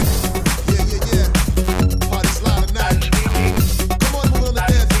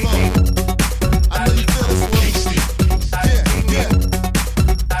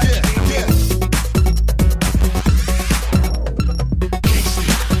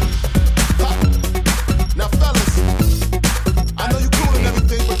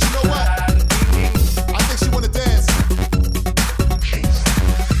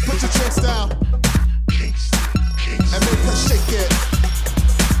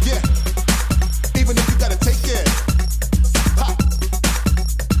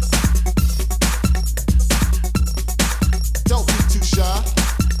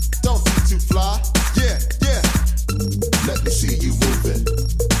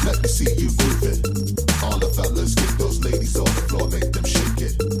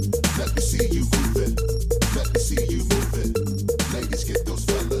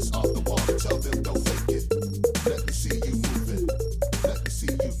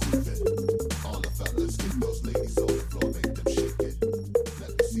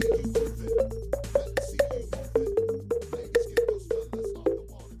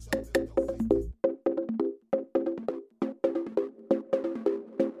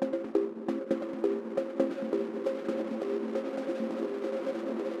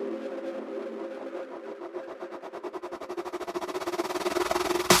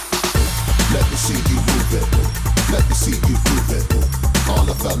move it. Let me see you move it. All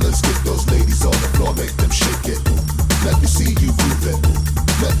the fellas get those ladies on the floor, make them shake it. Let me see you move it.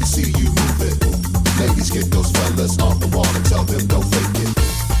 Let me see you move it. Ladies get those fellas off the wall and tell them don't fake it.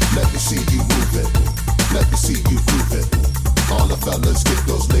 Let me see you move it. Let me see you move it. All the fellas get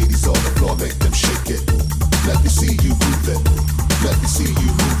those ladies on the floor, make them shake it. Let me see you move it. Let me see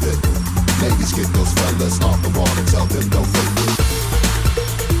you move it. Ladies get those fellas off the wall and tell them don't fake it.